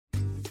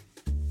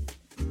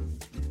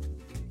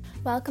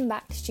Welcome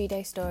back to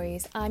Studio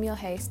Stories. I'm your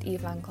host,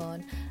 Eve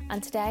Lancorn,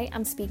 and today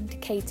I'm speaking to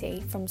Katie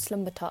from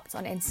Slumber Tots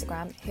on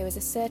Instagram, who is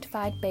a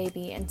certified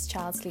baby and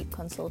child sleep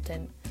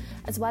consultant.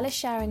 As well as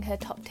sharing her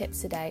top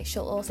tips today,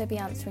 she'll also be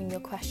answering your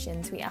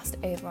questions we asked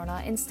over on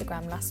our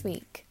Instagram last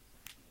week.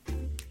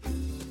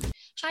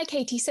 Hi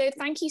Katie, so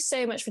thank you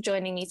so much for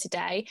joining me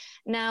today.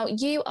 Now,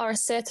 you are a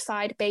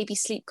certified baby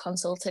sleep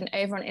consultant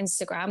over on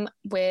Instagram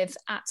with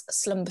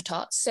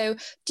 @SlumberTots. So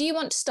do you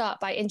want to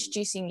start by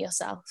introducing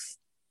yourself?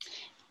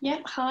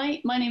 Yep,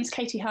 hi, my name's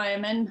Katie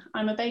Hireman.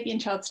 I'm a baby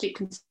and child sleep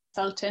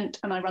consultant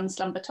and I run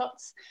Slumber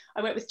Tots.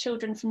 I work with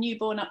children from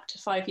newborn up to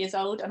 5 years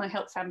old and I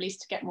help families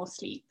to get more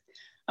sleep.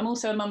 I'm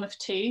also a mum of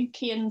two.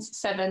 Kian's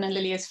 7 and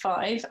Lily is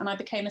 5, and I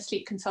became a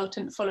sleep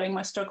consultant following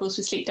my struggles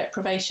with sleep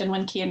deprivation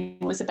when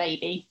Kian was a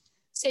baby.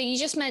 So you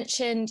just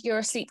mentioned you're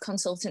a sleep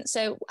consultant.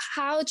 So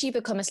how do you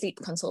become a sleep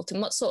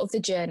consultant? What's sort of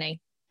the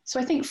journey? So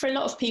I think for a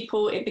lot of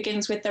people, it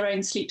begins with their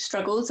own sleep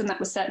struggles, and that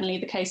was certainly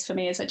the case for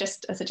me, as I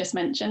just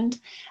mentioned.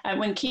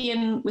 When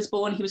Kian was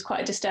born, he was quite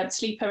a disturbed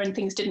sleeper, and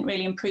things didn't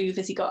really improve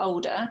as he got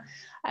older.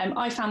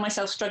 I found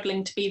myself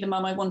struggling to be the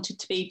mum I wanted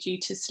to be due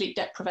to sleep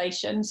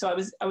deprivation. So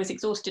I was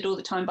exhausted all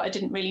the time, but I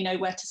didn't really know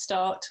where to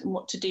start and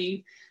what to do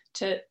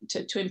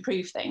to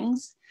improve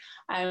things.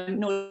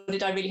 Nor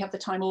did I really have the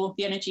time or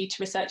the energy to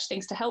research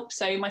things to help.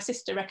 So my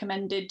sister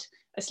recommended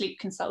a sleep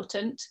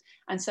consultant.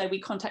 And so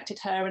we contacted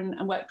her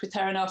and worked with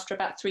her. And after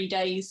about 3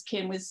 days,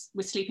 Kian was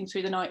sleeping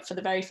through the night for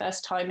the very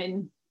first time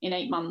in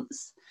 8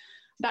 months.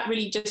 That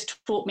really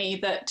just taught me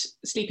that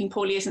sleeping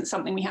poorly isn't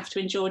something we have to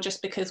endure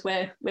just because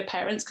we're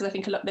parents, because I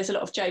think there's a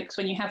lot of jokes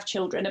when you have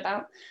children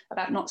about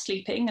not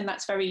sleeping, and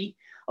that's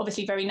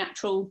obviously very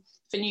natural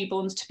for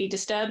newborns to be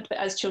disturbed, but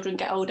as children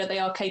get older, they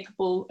are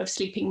capable of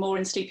sleeping more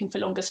and sleeping for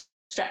longer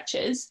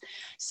stretches.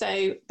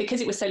 So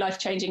because it was so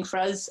life-changing for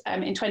us,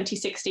 in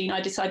 2016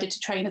 I decided to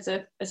train as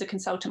a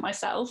consultant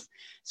myself.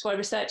 So I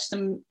researched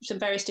some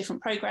various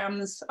different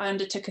programs. I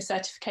undertook a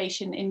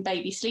certification in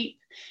baby sleep.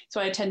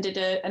 So I attended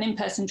an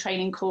in-person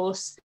training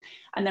course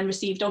and then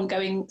received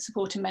ongoing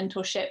support and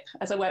mentorship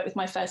as I worked with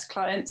my first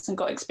clients and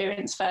got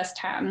experience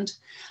firsthand.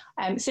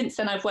 Since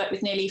then, I've worked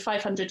with nearly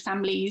 500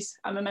 families.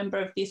 I'm a member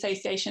of the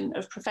Association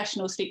of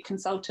Professional Sleep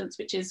Consultants,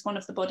 which is one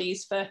of the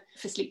bodies for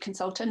sleep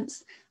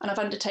consultants. And I've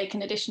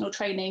undertaken additional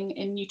training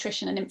in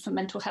nutrition and infant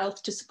mental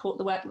health to support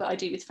the work that I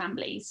do with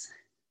families.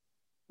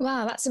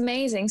 Wow, that's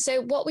amazing.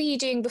 So what were you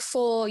doing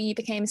before you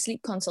became a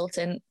sleep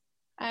consultant?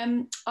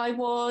 I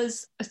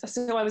was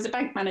a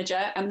bank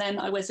manager, and then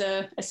I was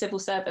a civil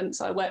servant.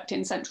 So I worked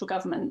in central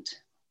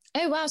government.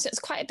 Oh, wow. So it's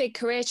quite a big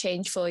career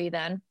change for you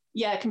then.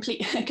 Yeah,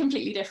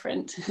 completely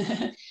different.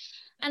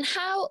 And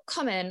how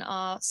common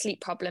are sleep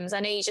problems?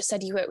 I know you just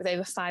said you work with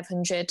over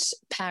 500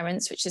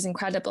 parents, which is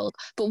incredible.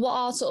 But what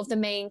are sort of the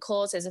main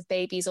causes of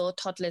babies or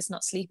toddlers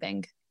not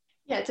sleeping?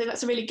 Yeah, so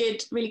that's a really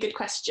good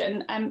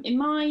question. In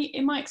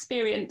my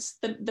experience,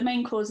 the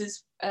main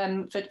causes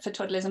for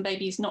toddlers and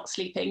babies not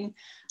sleeping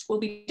will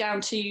be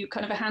down to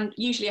kind of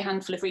usually a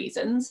handful of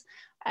reasons.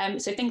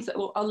 So things that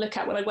I'll look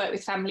at when I work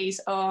with families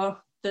are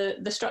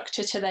the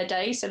structure to their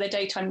day, so their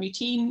daytime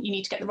routine. You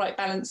need to get the right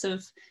balance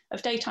of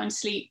daytime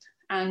sleep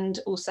and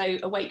also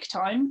awake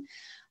time,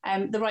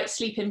 the right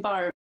sleep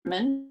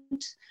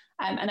environment,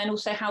 and then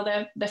also how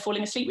they're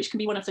falling asleep, which can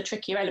be one of the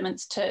trickier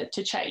elements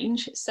to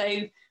change. So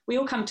we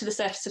all come to the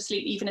surface of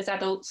sleep, even as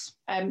adults,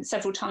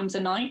 several times a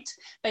night.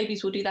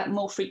 Babies will do that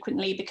more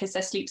frequently because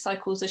their sleep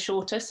cycles are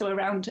shorter, so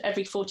around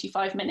every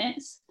 45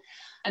 minutes.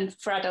 And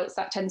for adults,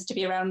 that tends to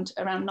be around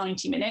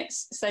 90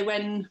 minutes. So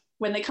when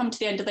they come to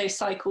the end of those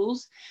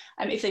cycles,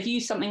 if they've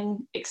used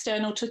something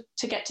external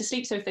to get to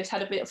sleep, so if they've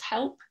had a bit of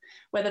help,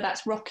 whether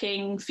that's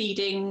rocking,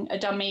 feeding, a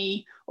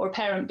dummy, or a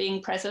parent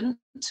being present,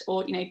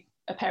 or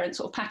a parent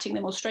sort of patting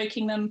them or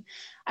stroking them,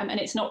 and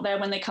it's not there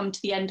when they come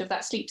to the end of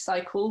that sleep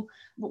cycle,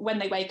 when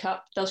they wake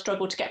up, they'll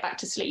struggle to get back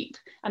to sleep,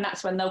 and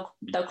that's when they'll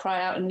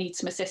cry out and need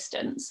some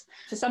assistance.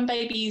 For some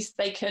babies,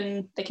 they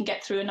can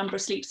get through a number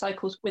of sleep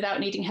cycles without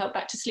needing help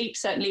back to sleep.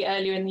 Certainly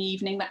earlier in the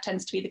evening, that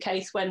tends to be the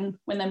case when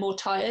they're more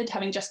tired,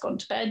 having just gone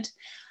to bed.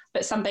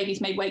 But some babies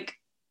may wake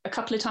a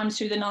couple of times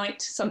through the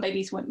night. Some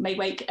babies may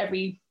wake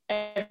every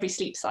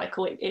sleep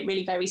cycle. It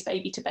really varies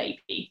baby to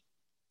baby.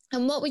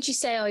 And what would you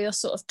say are your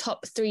sort of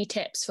top 3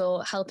 tips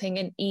for helping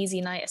an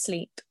easy night of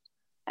sleep?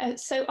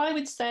 So I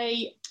would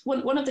say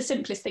one of the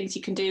simplest things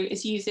you can do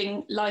is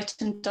using light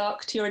and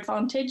dark to your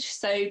advantage.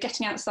 So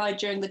getting outside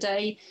during the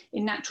day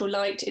in natural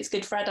light, it's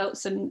good for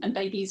adults and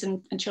babies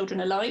and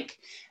children alike.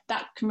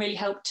 That can really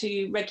help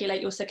to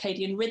regulate your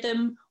circadian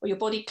rhythm or your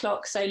body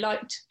clock. So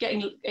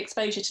getting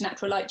exposure to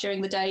natural light during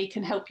the day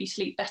can help you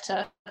sleep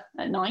better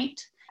at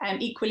night.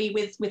 Equally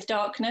with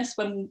darkness,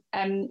 when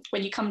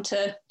you come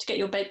to get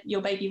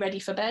your baby ready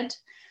for bed,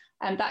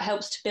 that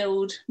helps to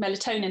build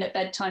melatonin at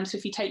bedtime. So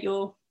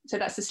so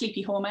that's the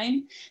sleepy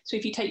hormone. So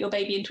if you take your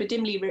baby into a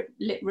dimly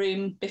lit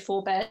room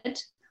before bed,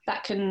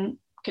 that can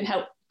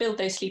help build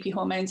those sleepy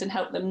hormones and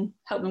help them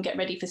get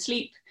ready for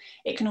sleep.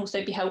 It can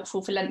also be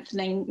helpful for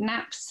lengthening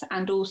naps,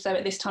 and also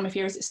at this time of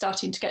year, as it's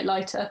starting to get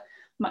lighter,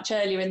 much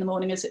earlier in the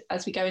morning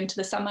as we go into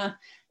the summer,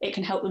 it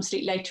can help them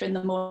sleep later in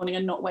the morning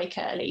and not wake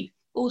early.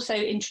 Also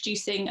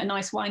introducing a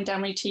nice wind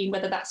down routine,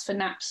 whether that's for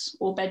naps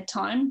or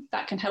bedtime,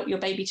 that can help your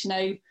baby to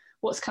know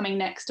what's coming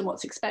next and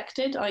what's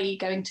expected, i.e.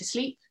 going to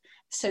sleep.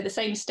 So the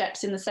same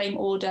steps in the same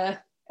order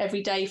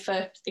every day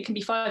it can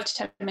be 5 to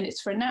 10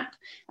 minutes for a nap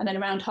and then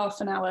around half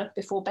an hour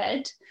before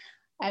bed.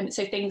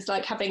 So things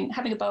like having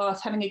a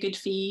bath, having a good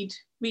feed,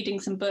 reading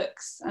some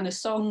books and a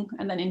song,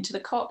 and then into the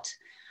cot.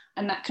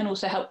 And that can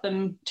also help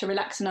them to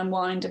relax and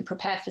unwind and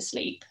prepare for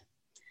sleep.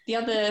 The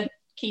other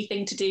key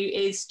thing to do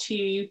is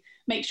to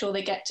make sure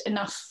they get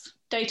enough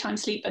daytime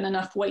sleep and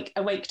enough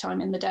awake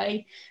time in the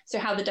day. So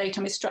how the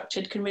daytime is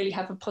structured can really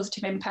have a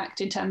positive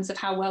impact in terms of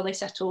how well they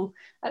settle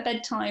at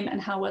bedtime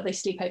and how well they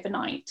sleep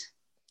overnight.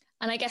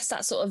 And I guess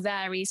that sort of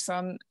varies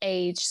from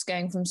age,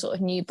 going from sort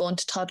of newborn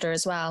to toddler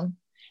as well.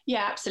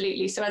 Yeah,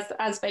 absolutely. So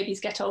as babies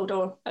get older,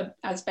 or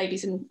as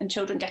babies and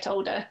children get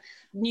older,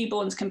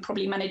 newborns can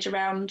probably manage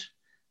around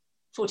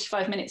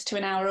 45 minutes to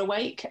an hour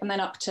awake, and then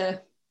up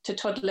to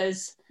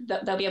toddlers,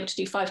 that they'll be able to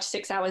do 5 to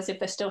 6 hours if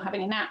they're still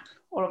having a nap,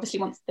 or obviously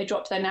once they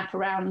drop their nap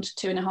around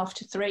 2.5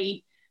 to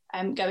 3,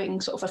 going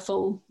sort of a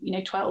full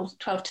 12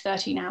 to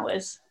 13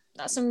 hours.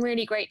 That's some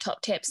really great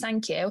top tips.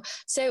 Thank you.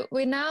 So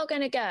we're now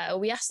going to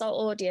we asked our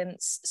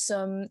audience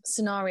some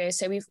scenarios.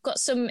 So we've got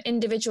some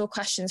individual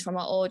questions from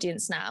our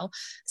audience now.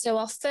 So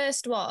our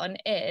first one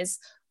is,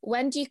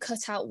 when do you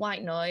cut out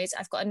white noise?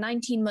 I've got a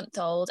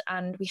 19-month-old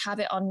and we have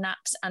it on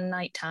naps and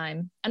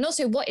nighttime. And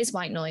also, what is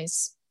white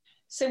noise?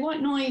 So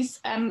white noise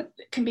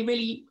can be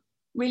really,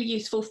 really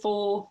useful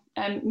for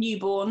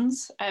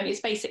newborns. It's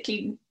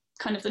basically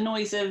kind of the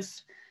noise of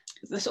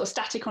the sort of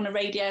static on a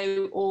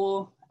radio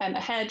or a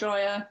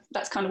hairdryer.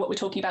 That's kind of what we're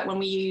talking about when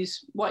we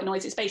use white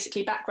noise. It's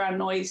basically background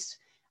noise.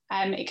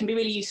 It can be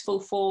really useful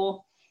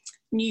for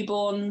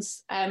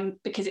newborns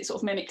because it sort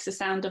of mimics the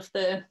sound of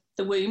the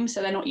womb,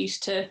 so they're not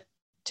used to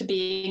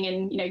being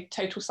in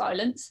total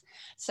silence.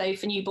 So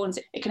for newborns,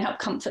 it can help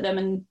comfort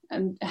them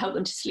and help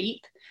them to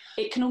sleep.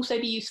 It can also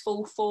be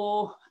useful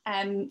for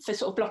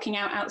sort of blocking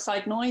out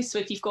outside noise. So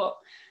if you've got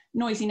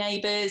noisy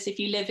neighbours, if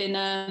you live in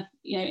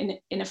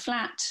a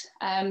flat,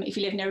 if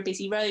you live near a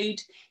busy road,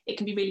 it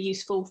can be really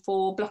useful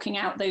for blocking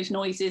out those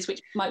noises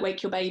which might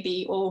wake your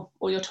baby or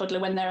your toddler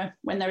when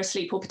they're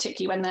asleep, or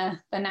particularly when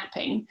they're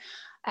napping.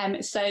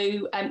 So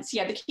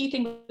yeah, the key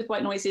thing with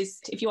white noise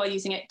is, if you are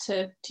using it,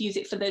 to use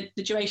it for the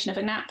duration of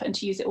a nap and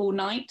to use it all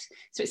night,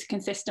 so it's a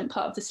consistent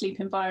part of the sleep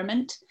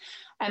environment.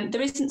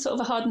 There isn't sort of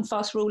a hard and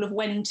fast rule of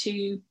when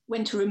to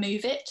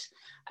remove it.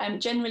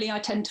 Generally, I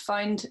tend to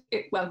find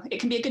it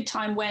can be a good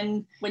time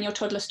when your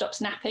toddler stops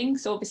napping.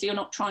 So obviously you're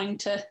not trying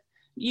to,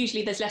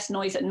 usually there's less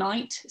noise at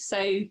night.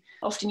 So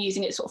often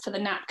using it sort of for the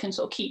nap can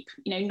sort of keep,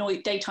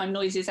 daytime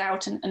noises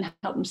out and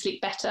help them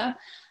sleep better.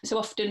 So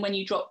often when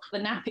you drop the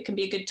nap, it can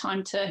be a good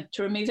time to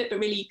remove it, but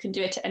really you can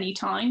do it at any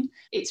time.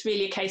 It's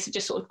really a case of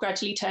just sort of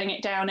gradually turning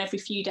it down every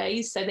few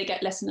days, so they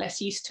get less and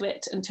less used to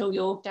it until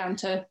you're down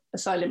to a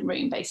silent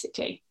room,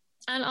 basically.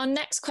 And our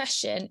next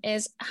question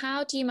is,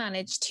 how do you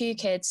manage 2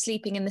 kids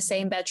sleeping in the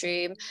same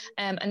bedroom?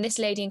 And this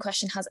lady in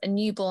question has a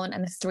newborn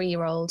and a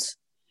 3-year-old.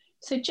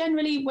 So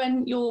generally,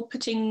 when you're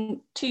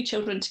putting 2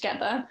 children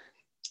together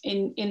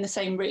in the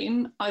same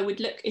room, I would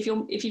look, if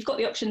you've got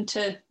the option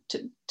to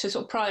sort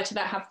of prior to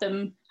that have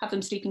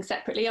them sleeping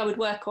separately, I would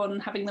work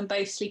on having them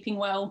both sleeping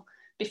well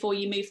before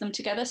you move them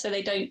together, so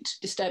they don't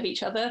disturb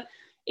each other.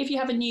 If you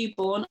have a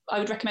newborn, I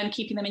would recommend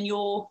keeping them in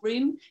your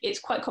room. It's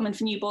quite common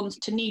for newborns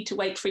to need to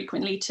wake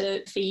frequently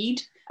to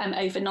feed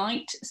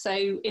overnight. So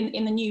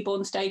in the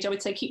newborn stage, I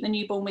would say keep the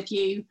newborn with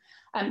you.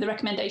 The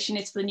recommendation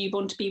is for the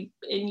newborn to be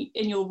in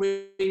your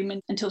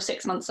room until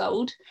 6 months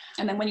old.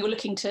 And then when you're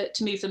looking to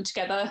move them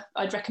together,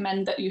 I'd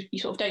recommend that you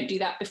sort of don't do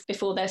that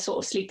before they're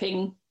sort of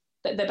sleeping,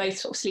 that they're both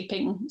sort of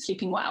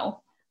sleeping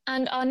well.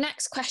 And our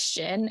next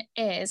question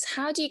is,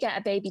 how do you get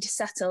a baby to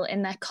settle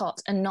in their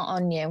cot and not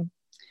on you?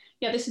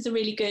 Yeah, this is a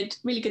really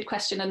good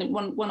question, and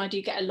one I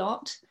do get a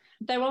lot.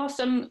 There are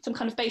some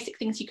kind of basic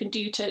things you can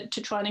do to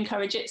try and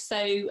encourage it.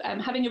 So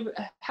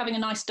having a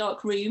nice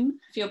dark room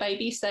for your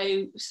baby,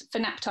 so for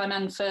nap time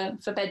and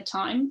for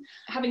bedtime.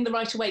 Having the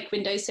right awake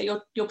windows, so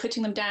you're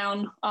putting them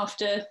down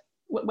after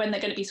when they're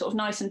going to be sort of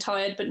nice and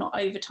tired but not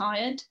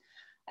overtired.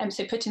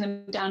 So putting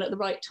them down at the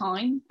right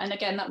time. And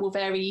again, that will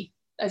vary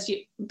as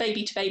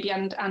baby to baby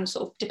and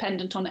sort of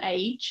dependent on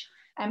age.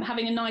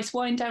 Having a nice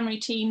wind down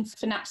routine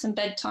for naps and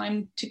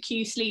bedtime to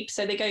cue sleep,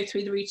 so they go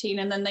through the routine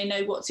and then they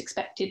know what's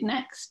expected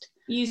next.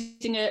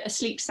 Using a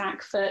sleep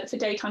sack for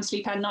daytime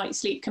sleep and night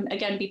sleep can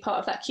again be part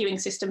of that cueing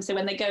system, so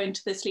when they go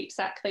into the sleep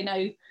sack they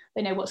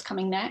know what's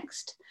coming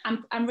next.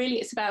 And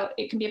really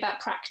it can be about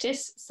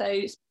practice,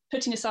 so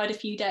putting aside a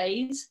few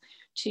days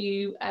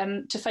to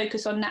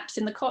focus on naps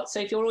in the cot.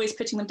 So if you're always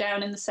putting them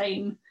down in the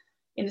same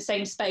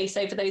space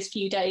over those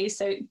few days,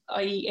 so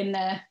i.e. in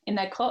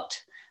their cot,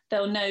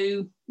 they'll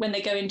know when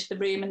they go into the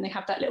room and they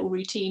have that little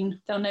routine,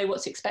 they'll know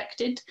what's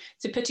expected.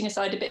 So putting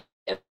aside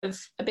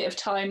a bit of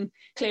time,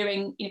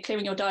 clearing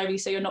your diary,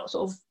 so you're not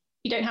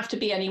you don't have to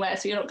be anywhere,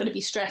 so you're not going to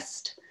be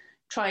stressed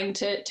trying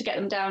to get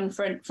them down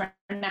for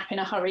a nap in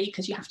a hurry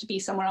because you have to be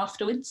somewhere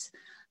afterwards.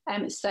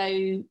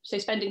 So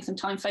spending some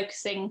time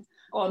focusing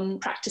on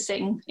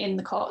practicing in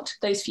the cot,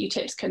 those few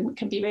tips can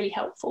be really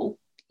helpful.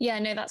 Yeah,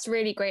 no, that's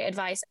really great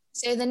advice.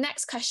 So the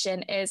next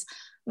question is,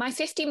 my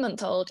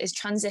 15-month-old is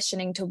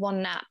transitioning to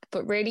one nap,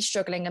 but really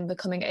struggling and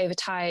becoming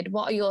overtired.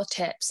 What are your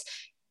tips?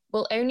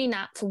 Will only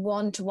nap for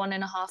 1 to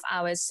 1.5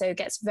 hours, so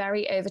gets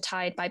very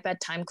overtired by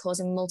bedtime,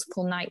 causing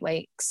multiple night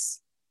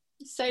wakes.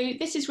 So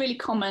this is really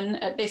common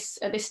at this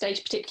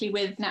stage, particularly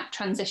with nap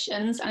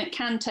transitions, and it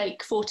can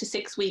take 4 to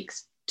 6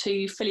 weeks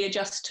to fully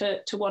adjust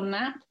to one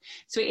nap.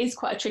 So it is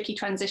quite a tricky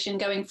transition,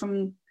 going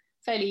from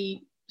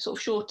fairly sort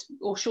of short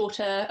or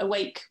shorter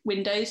awake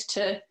windows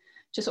to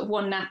sort of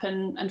one nap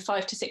and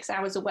 5 to 6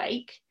 hours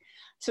awake.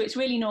 So it's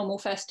really normal,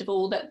 first of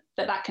all,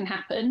 that can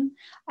happen.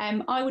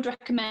 I would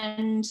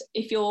recommend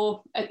if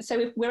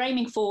we're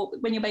aiming for,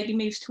 when your baby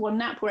moves to one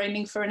nap, we're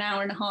aiming for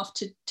 1.5 hours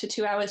to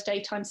 2 hours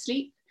daytime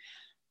sleep.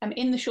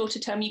 In the shorter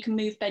term, you can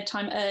move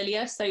bedtime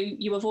earlier, so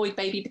you avoid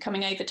baby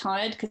becoming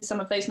overtired, because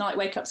some of those night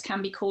wake-ups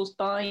can be caused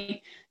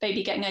by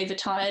baby getting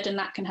overtired, and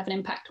that can have an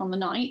impact on the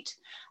night.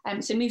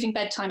 So moving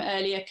bedtime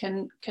earlier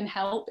can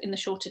help in the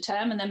shorter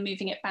term, and then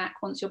moving it back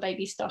once your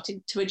baby's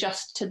started to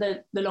adjust to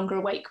the longer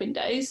awake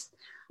windows.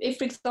 If,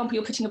 for example,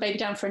 you're putting a baby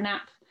down for a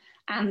nap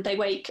and they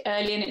wake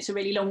early and it's a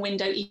really long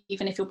window,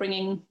 even if you're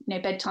bringing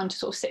bedtime to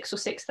sort of 6 or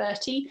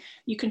 6:30,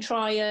 you can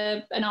try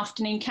an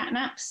afternoon cat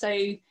nap.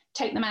 So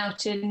take them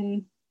out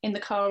in the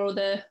car or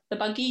the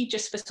buggy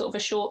just for sort of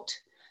a short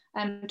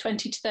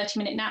 20 to 30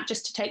 minute nap,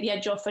 just to take the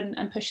edge off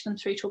and push them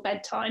through till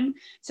bedtime.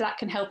 So that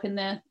can help in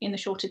the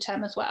shorter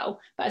term as well.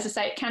 But as I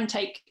say,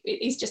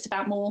 it is just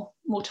about more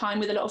time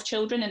with a lot of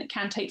children, and it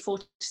can take 4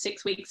 to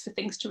 6 weeks for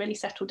things to really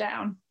settle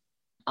down.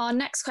 Our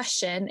next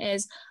question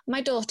is, my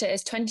daughter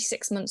is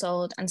 26 months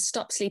old and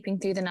stopped sleeping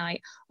through the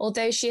night,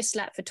 although she has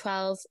slept for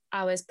 12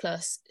 hours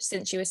plus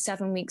since she was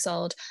 7 weeks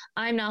old.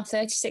 I'm now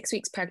 36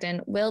 weeks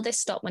pregnant. Will this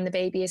stop when the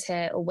baby is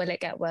here, or will it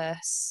get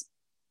worse?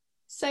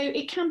 So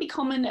it can be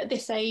common at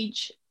this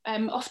age.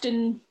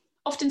 Often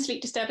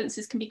sleep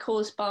disturbances can be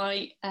caused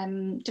by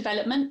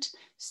development.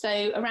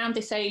 So around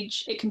this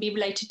age, it can be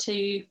related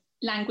to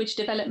language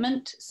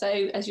development. So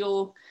as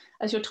your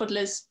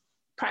toddler's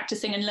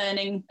practicing and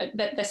learning,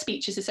 their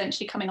speech is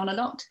essentially coming on a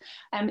lot.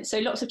 So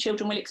lots of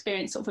children will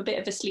experience sort of a bit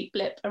of a sleep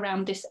blip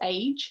around this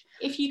age.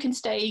 If you can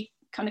stay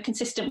kind of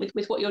consistent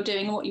with what you're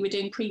doing and what you were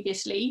doing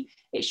previously,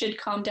 it should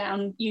calm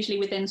down usually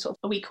within sort of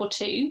a week or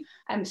two.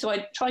 So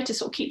I try to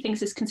sort of keep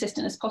things as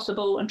consistent as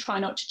possible and try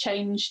not to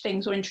change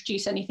things or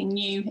introduce anything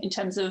new in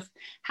terms of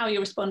how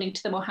you're responding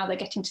to them or how they're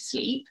getting to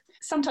sleep.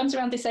 Sometimes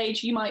around this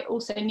age, you might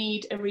also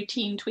need a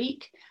routine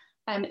tweak.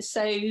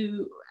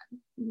 So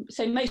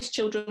most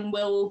children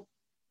will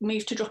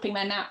move to dropping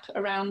their nap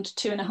around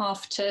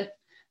 2.5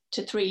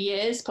 to 3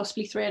 years,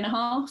 possibly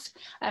 3.5.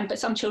 But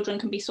some children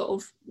can be sort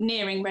of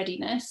nearing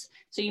readiness.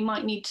 So you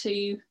might need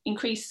to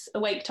increase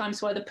awake time,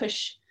 so either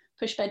push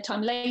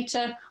bedtime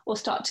later or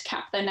start to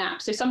cap their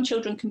nap. So some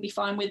children can be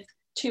fine with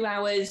 2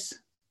 hours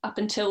up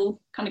until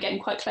kind of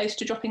getting quite close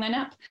to dropping their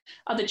nap.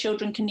 Other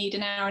children can need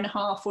 1.5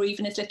 hours or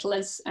even as little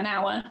as an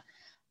hour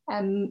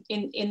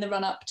in the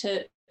run up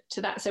to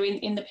that. So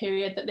in the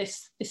period that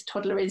this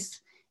toddler is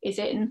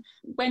in.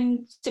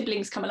 When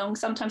siblings come along,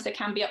 sometimes there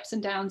can be ups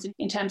and downs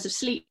in terms of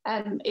sleep.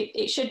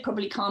 It should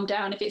probably calm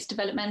down if it's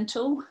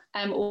developmental,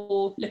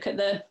 or look at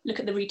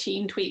the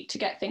routine tweak to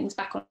get things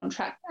back on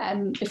track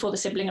before the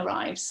sibling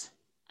arrives.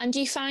 And do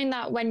you find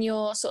that when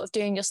you're sort of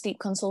doing your sleep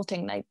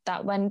consulting, like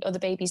that when other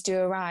babies do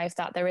arrive,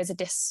 that there is a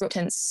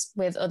disruptance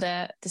with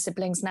the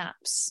siblings'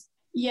 naps?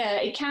 Yeah,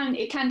 it can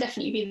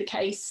definitely be the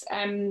case,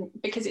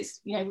 because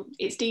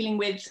it's dealing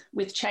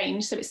with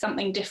change, so it's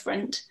something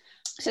different.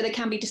 So there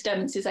can be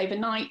disturbances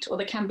overnight, or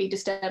there can be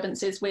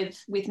disturbances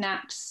with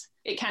naps.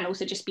 It can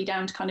also just be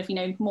down to kind of,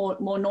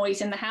 more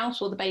noise in the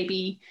house, or the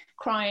baby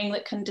crying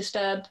that can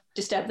disturb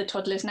the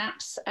toddler's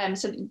naps.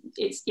 So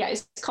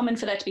it's common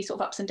for there to be sort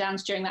of ups and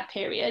downs during that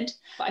period.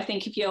 But I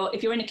think if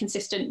you're in a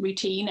consistent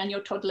routine and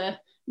your toddler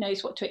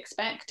knows what to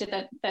expect,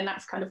 then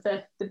that's kind of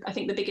I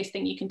think the biggest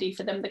thing you can do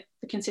for them,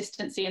 the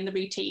consistency and the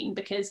routine,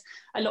 because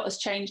a lot has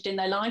changed in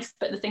their life,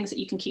 but the things that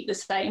you can keep the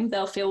same,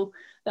 they'll feel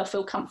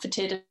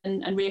comforted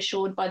and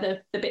reassured by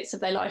the bits of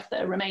their life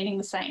that are remaining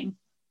the same.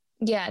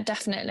 Yeah,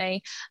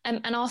 definitely.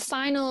 And our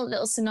final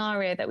little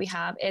scenario that we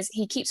have is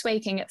he keeps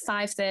waking at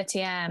 5:30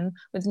 a.m.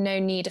 with no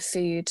need of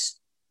food.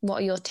 What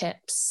are your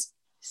tips?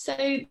 So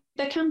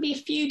there can be a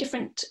few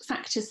different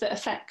factors that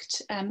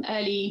affect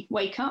early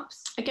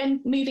wake-ups. Again,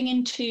 moving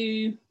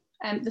into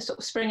the sort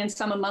of spring and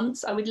summer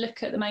months, I would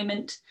look at the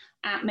moment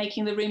at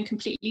making the room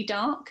completely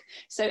dark.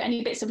 So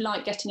any bits of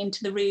light getting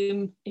into the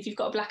room, if you've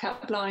got a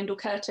blackout blind or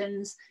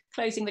curtains,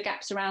 closing the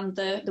gaps around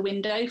the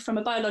window. From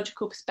a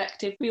biological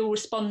perspective,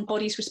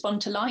 bodies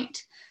respond to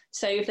light.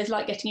 So if there's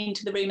light getting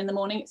into the room in the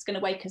morning, it's going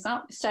to wake us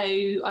up. So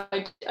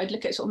I'd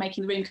look at sort of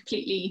making the room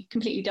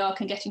completely dark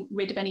and getting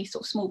rid of any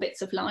sort of small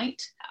bits of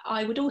light.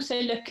 I would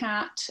also look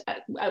at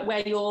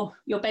where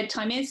your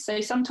bedtime is. So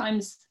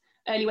sometimes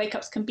early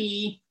wake-ups can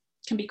be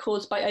can be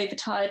caused by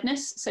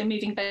overtiredness. So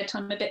moving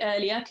bedtime a bit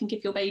earlier can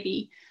give your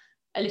baby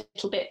a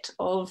little bit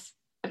of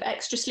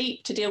extra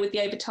sleep to deal with the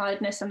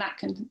overtiredness, and that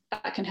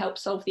can help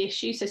solve the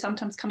issue. So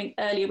sometimes coming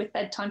earlier with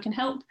bedtime can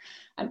help.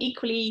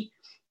 Equally,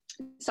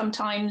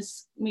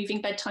 sometimes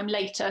moving bedtime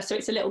later, so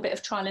it's a little bit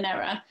of trial and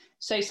error.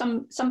 So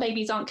some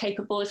babies aren't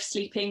capable of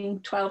sleeping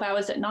 12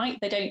 hours at night.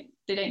 They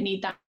don't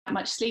need that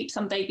much sleep.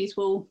 Some babies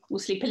will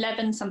sleep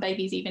 11. Some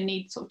babies even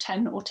need sort of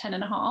 10 or 10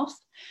 and a half.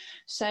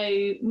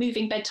 So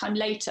moving bedtime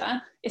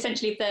later,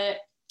 essentially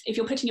if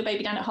you're putting your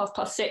baby down at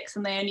 6:30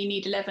 and they only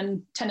need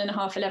 10 and a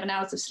half, 11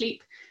 hours of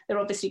sleep, they're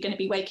obviously going to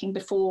be waking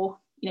before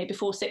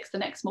 6 the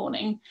next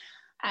morning.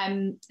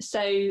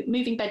 So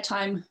moving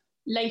bedtime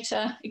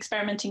later,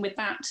 experimenting with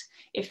that.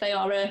 If they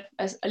are a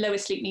lower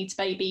sleep needs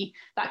baby,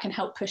 that can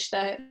help push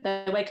their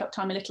wake up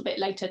time a little bit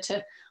later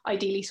to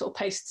ideally sort of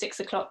post 6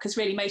 o'clock, because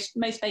really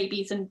most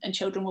babies and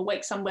children will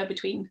wake somewhere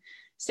between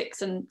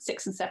 6 and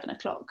 7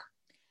 o'clock.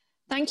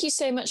 Thank you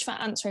so much for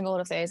answering all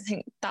of those. I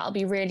think that'll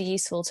be really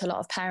useful to a lot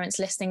of parents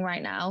listening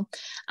right now.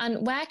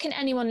 And where can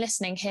anyone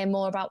listening hear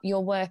more about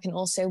your work and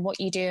also what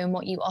you do and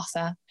what you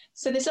offer?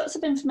 So there's lots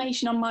of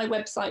information on my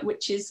website,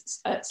 which is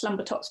at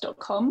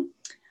slumbertots.com,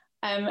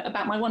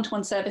 about my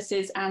one-to-one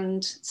services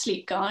and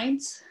sleep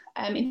guides.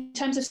 In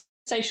terms of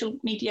social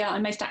media,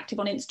 I'm most active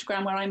on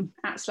Instagram, where I'm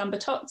at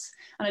slumbertots,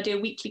 and I do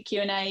a weekly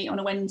Q&A on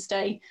a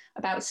Wednesday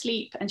about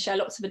sleep and share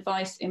lots of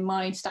advice in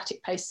my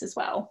static posts as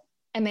well.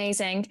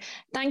 Amazing.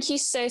 Thank you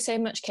so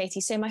much,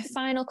 Katie. So my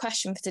final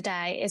question for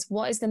today is,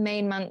 what is the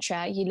main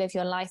mantra you live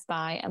your life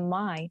by and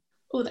why?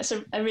 Oh, that's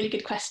a really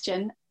good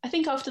question. I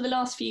think after the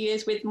last few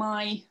years with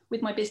my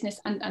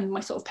business and my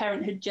sort of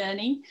parenthood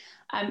journey,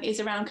 is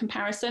around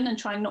comparison and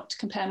trying not to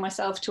compare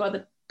myself to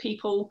other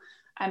people,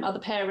 other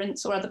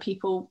parents or other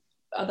people,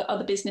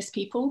 other business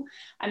people.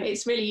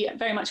 It's really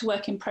very much a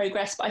work in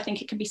progress, but I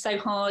think it can be so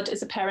hard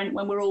as a parent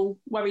when we're all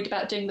worried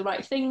about doing the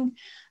right thing.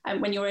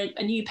 When you're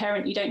a new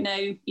parent, you don't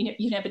know,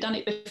 you've never done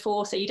it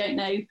before, so you don't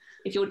know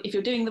if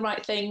you're doing the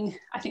right thing.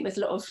 I think there's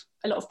a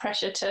lot of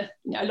pressure to,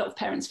 a lot of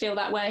parents feel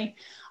that way.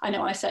 I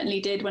know I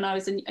certainly did when I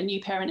was a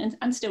new parent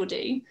and still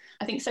do.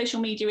 I think social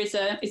media is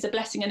a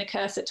blessing and a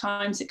curse at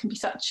times. It can be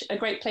such a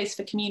great place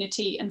for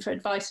community and for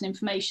advice and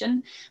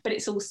information, but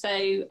it's also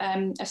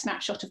a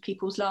snapshot of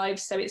people's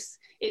lives. So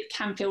it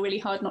can feel really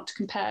hard not to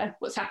compare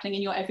what's happening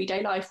in your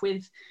everyday life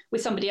with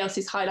somebody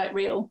else's highlight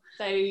reel.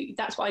 So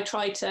that's what I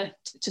try to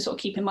sort of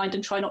keep in mind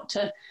and try not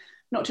to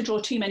draw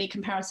too many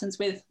comparisons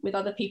with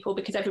other people,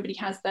 because everybody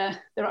has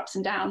their ups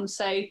and downs.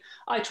 So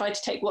I try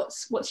to take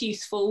what's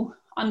useful,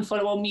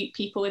 unfollow or mute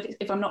people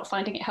if I'm not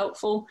finding it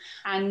helpful,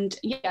 and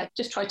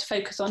just try to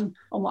focus on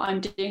what I'm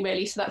doing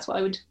really. So that's what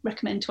I would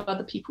recommend to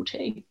other people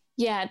too.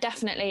 Yeah,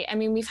 definitely. I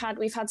mean, we've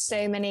had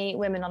so many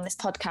women on this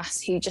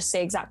podcast who just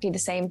say exactly the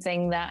same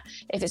thing, that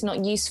if it's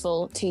not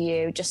useful to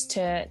you, just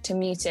to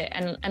mute it.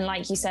 And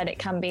like you said, it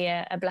can be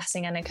a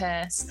blessing and a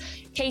curse.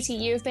 Katie,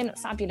 you've been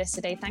fabulous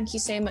today. Thank you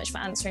so much for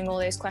answering all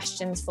those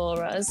questions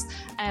for us.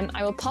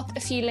 I will pop a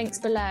few links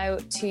below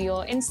to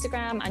your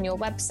Instagram and your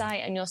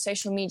website and your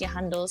social media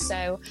handles.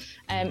 So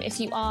if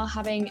you are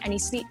having any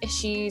sleep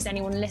issues,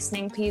 anyone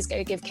listening, please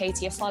go give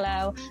Katie a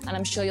follow, and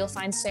I'm sure you'll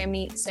find so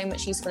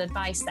much useful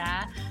advice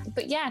there.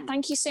 But yeah,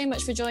 thank you so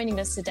much for joining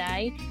us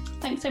today.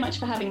 Thanks so much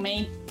for having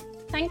me.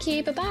 Thank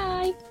you.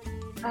 Bye-bye.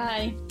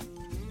 Bye.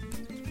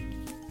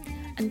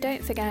 And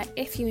don't forget,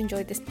 if you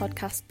enjoyed this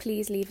podcast,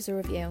 please leave us a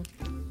review.